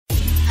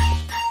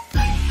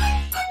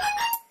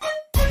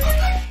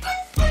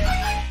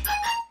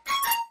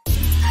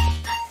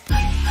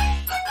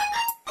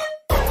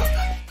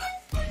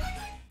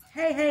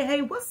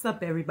What's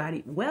up,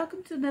 everybody?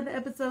 Welcome to another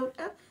episode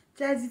of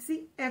Jazzy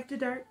C After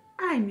Dark.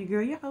 I'm your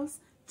girl, your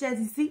host,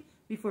 Jazzy C.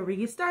 Before we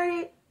get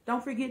started,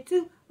 don't forget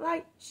to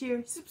like,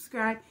 share,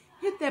 subscribe,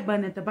 hit that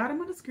button at the bottom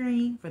of the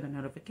screen for the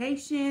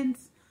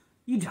notifications.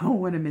 You don't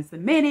want to miss a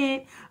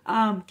minute.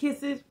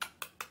 Kisses,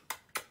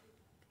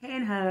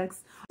 hand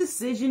hugs.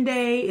 Decision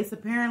day is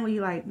apparently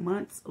like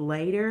months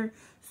later,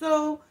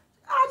 so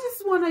I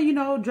just want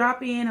to,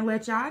 drop in and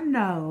let y'all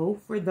know,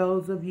 for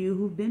those of you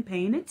who've been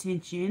paying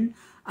attention,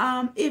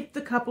 if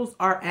the couples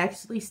are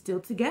actually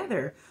still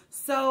together.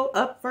 So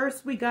up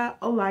first, we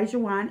got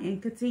Olajuwon and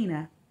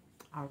Katina.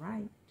 All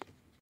right.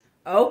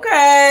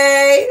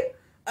 Okay.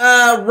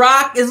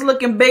 Rock is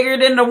looking bigger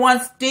than the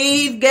one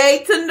Steve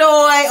gave to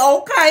Noi.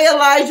 Okay,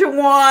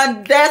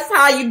 Olajuwon, that's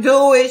how you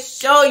do it.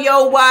 Show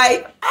your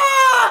wife.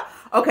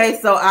 Okay,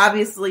 so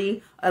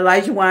obviously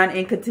Olajuwon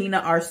and Katina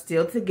are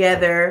still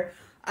together.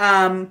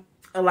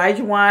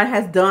 Olajuwon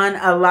has done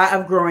a lot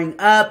of growing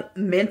up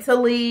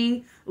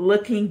mentally,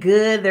 looking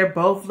good. They're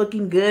both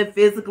looking good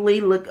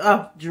physically,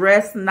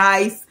 dressed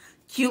nice,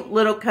 cute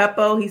little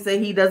couple. He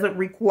said he doesn't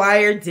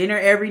require dinner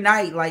every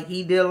night. Like,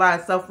 he did a lot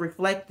of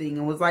self-reflecting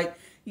and was like,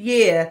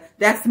 yeah,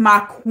 that's my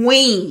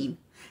queen.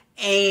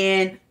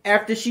 And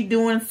after she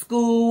doing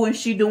school and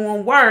she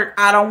doing work,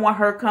 I don't want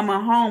her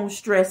coming home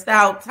stressed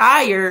out,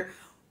 tired,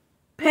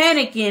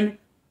 panicking,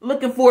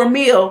 looking for a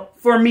meal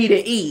for me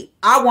to eat.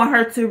 I want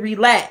her to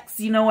relax.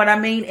 You know what I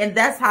mean? And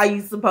that's how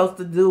you're supposed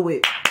to do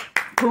it.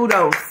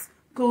 Kudos.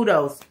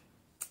 Kudos.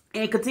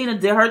 And Katina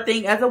did her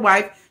thing as a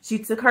wife. She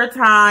took her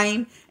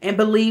time and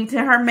believed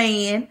in her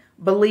man.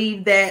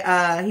 Believed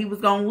that he was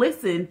going to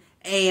listen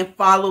and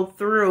follow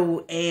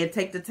through and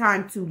take the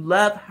time to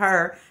love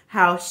her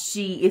how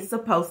she is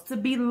supposed to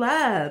be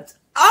loved.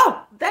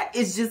 Oh, that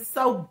is just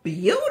so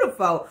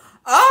beautiful.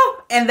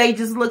 Oh, and they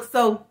just look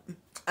so,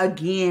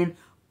 again,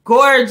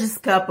 gorgeous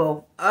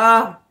couple.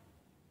 I'm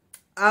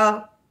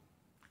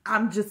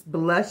just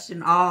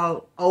blushing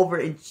all over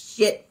and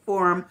shit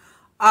for them.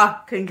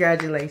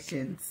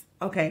 Congratulations.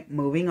 Okay,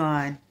 moving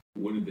on.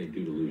 What did they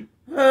do to lose?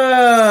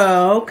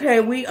 Okay,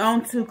 we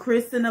on to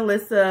Chris and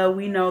Alyssa.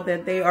 We know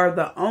that they are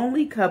the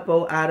only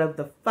couple out of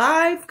the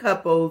 5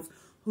 couples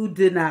who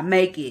did not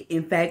make it.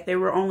 In fact, they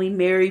were only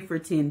married for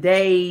 10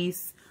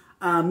 days.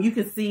 You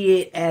can see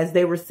it as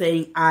they were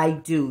saying, I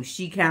do.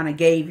 She kind of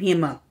gave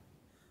him a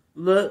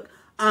look.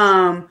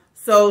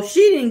 So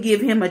she didn't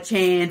give him a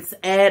chance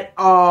at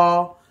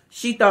all.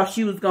 She thought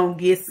she was going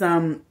to get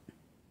some,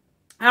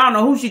 I don't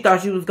know who she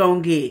thought she was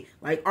going to get.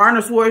 Like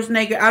Arnold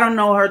Schwarzenegger. I don't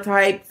know her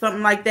type.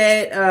 Something like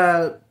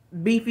that.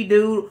 Beefy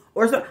dude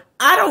or something.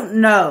 I don't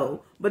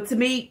know. But to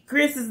me,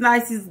 Chris is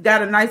nice. He's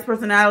got a nice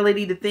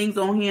personality. The things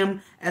on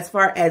him as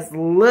far as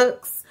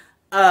looks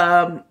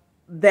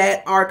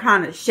that are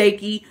kind of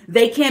shaky,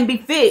 they can be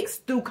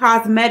fixed through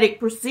cosmetic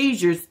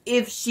procedures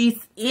if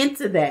she's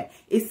into that.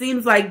 It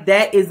seems like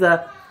that is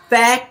a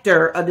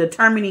factor, a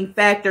determining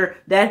factor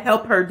that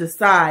helped her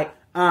decide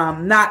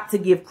not to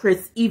give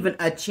Chris even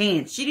a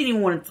chance. She didn't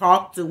even want to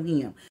talk to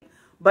him.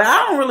 But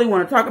I don't really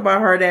want to talk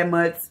about her that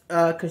much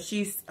because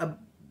she's a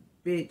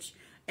bitch.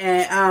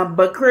 And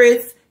but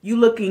Chris, you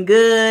looking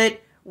good.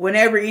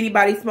 Whenever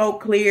anybody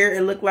smoke clear,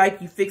 it look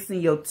like you fixing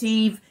your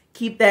teeth.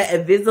 Keep that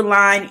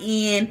Invisalign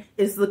in.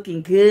 It's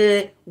looking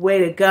good. Way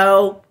to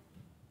go.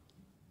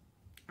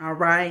 All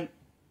right.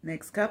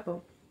 Next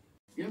couple.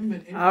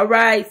 All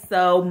right.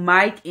 So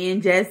Mike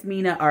and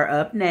Jasmina are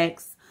up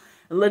next.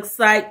 It looks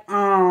like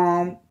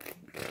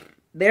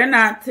they're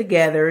not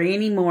together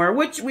anymore,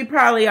 which we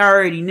probably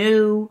already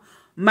knew.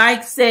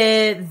 Mike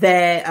said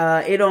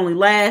that it only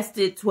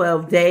lasted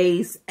 12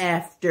 days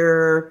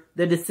after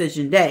the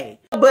decision day.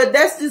 But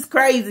that's just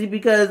crazy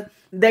because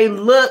they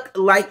look,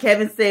 like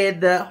Kevin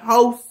said, the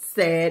host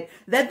said,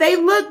 that they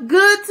look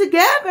good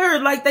together.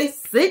 Like they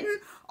sitting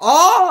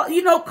all,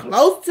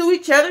 close to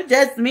each other.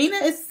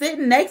 Jasmina is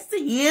sitting next to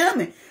him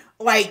and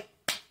like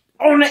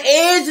on the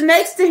edge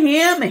next to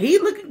him. And he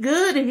looking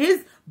good in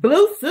his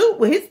blue suit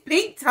with his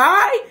pink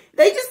tie.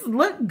 They just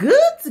look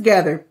good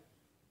together.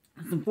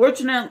 It's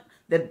unfortunate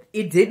that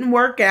it didn't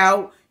work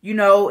out.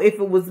 If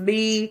it was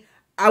me,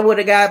 I would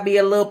have got me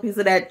a little piece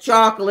of that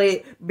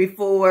chocolate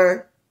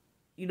before,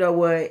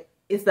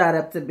 it's not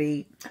up to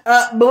me.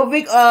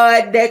 Moving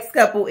on. Next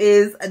couple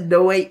is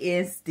Noi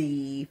and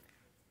Steve.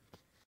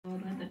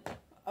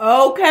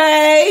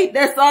 Okay.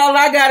 That's all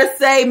I gotta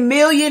say.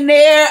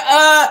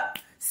 Millionaire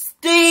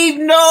Steve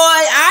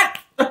Noi.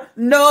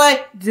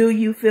 Noi, do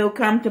you feel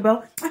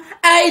comfortable?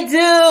 I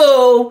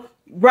do.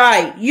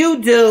 Right,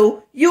 you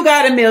do. You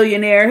got a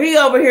millionaire. He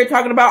over here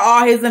talking about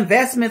all his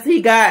investments he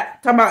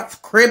got. Talking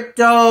about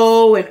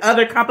crypto and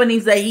other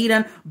companies that he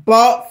done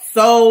bought,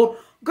 sold.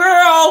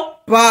 Girl,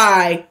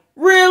 bye.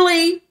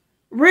 Really?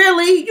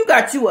 Really? You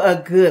got you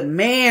a good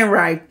man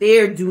right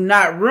there. Do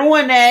not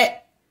ruin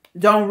that.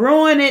 Don't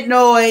ruin it,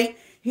 Noi.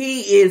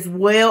 He is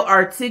well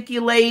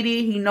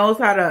articulated. He knows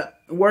how to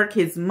work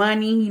his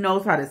money. He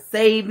knows how to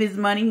save his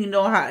money. He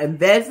knows how to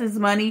invest his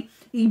money.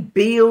 He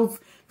builds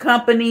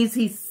companies.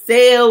 He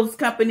sells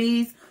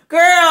companies.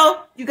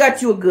 Girl, you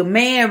got you a good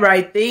man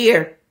right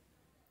there.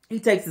 He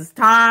takes his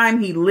time.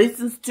 He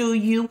listens to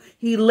you.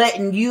 He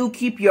letting you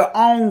keep your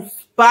own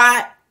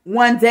spot.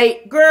 One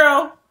day,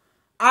 girl,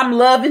 I'm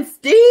loving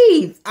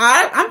Steve.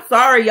 I'm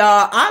sorry,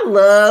 y'all. I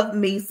love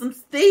me some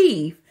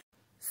Steve.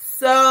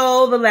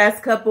 So the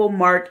last couple,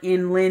 Mark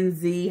and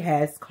Lindsay,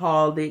 has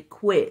called it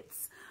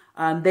quits.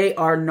 They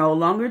are no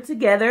longer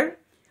together.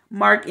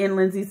 Mark and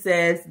Lindsay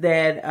says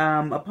that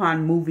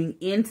upon moving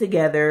in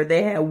together,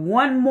 they had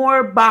one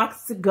more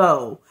box to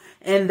go.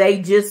 And they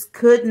just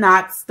could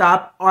not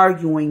stop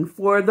arguing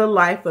for the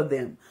life of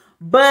them.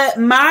 But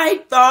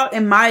my thought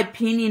and my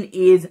opinion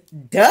is,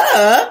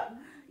 duh.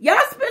 Y'all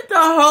spent the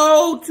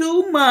whole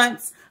 2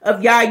 months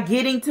of y'all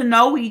getting to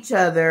know each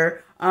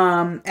other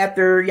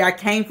after y'all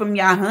came from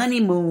y'all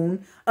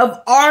honeymoon of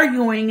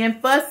arguing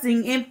and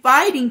fussing and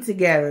fighting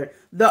together.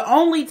 The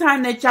only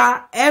time that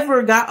y'all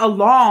ever got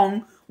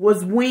along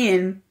was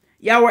when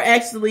y'all were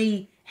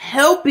actually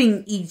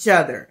helping each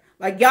other.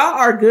 Like, y'all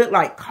are good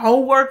like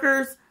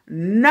co-workers,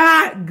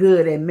 not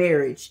good at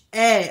marriage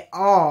at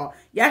all.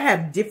 Y'all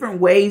have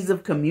different ways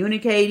of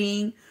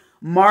communicating.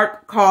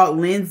 Mark called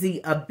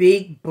Lindsay a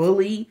big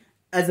bully.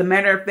 As a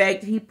matter of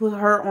fact, he put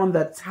her on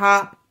the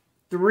top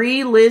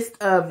 3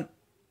 list of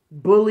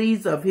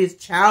bullies, of his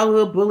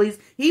childhood bullies.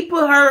 He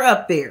put her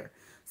up there.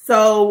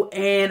 So,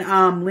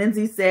 and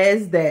Lindsay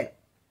says that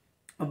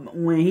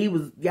when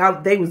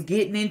they was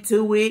getting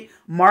into it,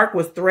 Mark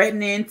was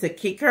threatening to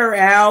kick her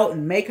out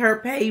and make her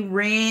pay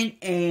rent,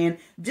 and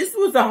just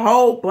was a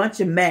whole bunch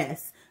of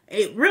mess.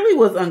 It really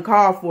was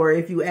uncalled for,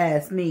 if you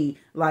ask me.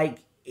 Like,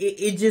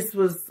 it just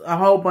was a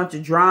whole bunch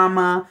of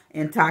drama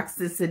and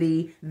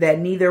toxicity that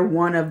neither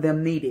one of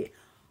them needed.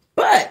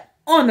 But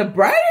on the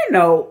brighter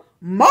note,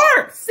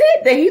 Mark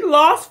said that he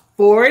lost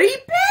 40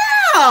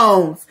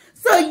 pounds.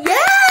 So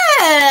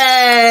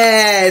yes,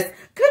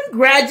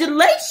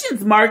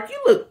 congratulations, Mark.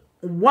 You look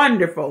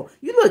wonderful.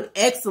 You look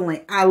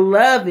excellent. I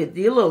love it.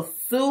 Your little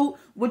suit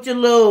with your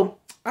little,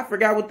 I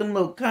forgot what them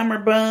little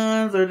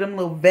cummerbunds or them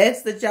little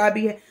vests that y'all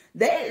be.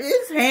 That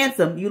is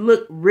handsome. You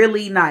look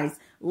really nice.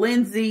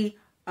 Lindsay,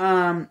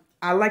 I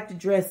like the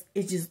dress.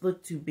 It just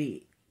looked too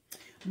big.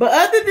 But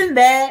other than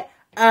that,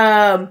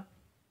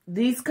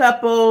 these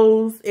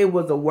couples, it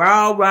was a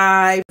wild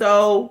ride.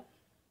 So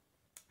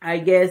I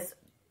guess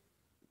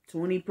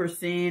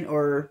 20%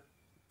 or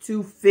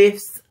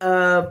 2/5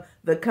 of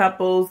the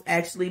couples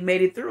actually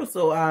made it through.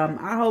 So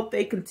I hope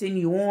they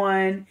continue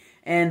on,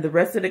 and the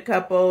rest of the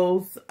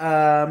couples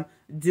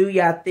do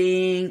y'all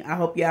thing. I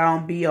hope y'all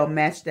don't be on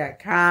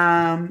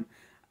Match.com.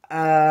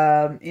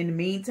 In the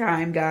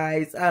meantime,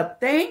 guys,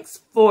 thanks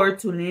for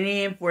tuning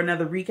in for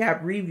another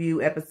recap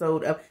review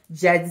episode of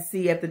Jazzy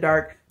C After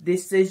Dark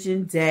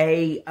Decision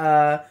Day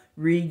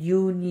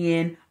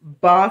Reunion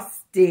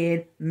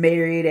Boston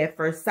Married at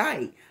First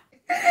Sight.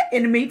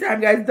 In the meantime,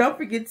 guys, don't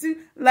forget to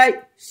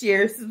like,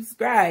 share,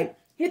 subscribe.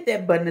 Hit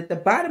that button at the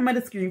bottom of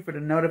the screen for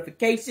the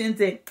notifications,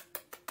 and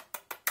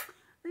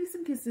leave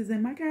some kisses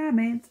in my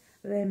comments.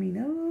 Let me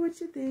know what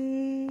you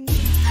think.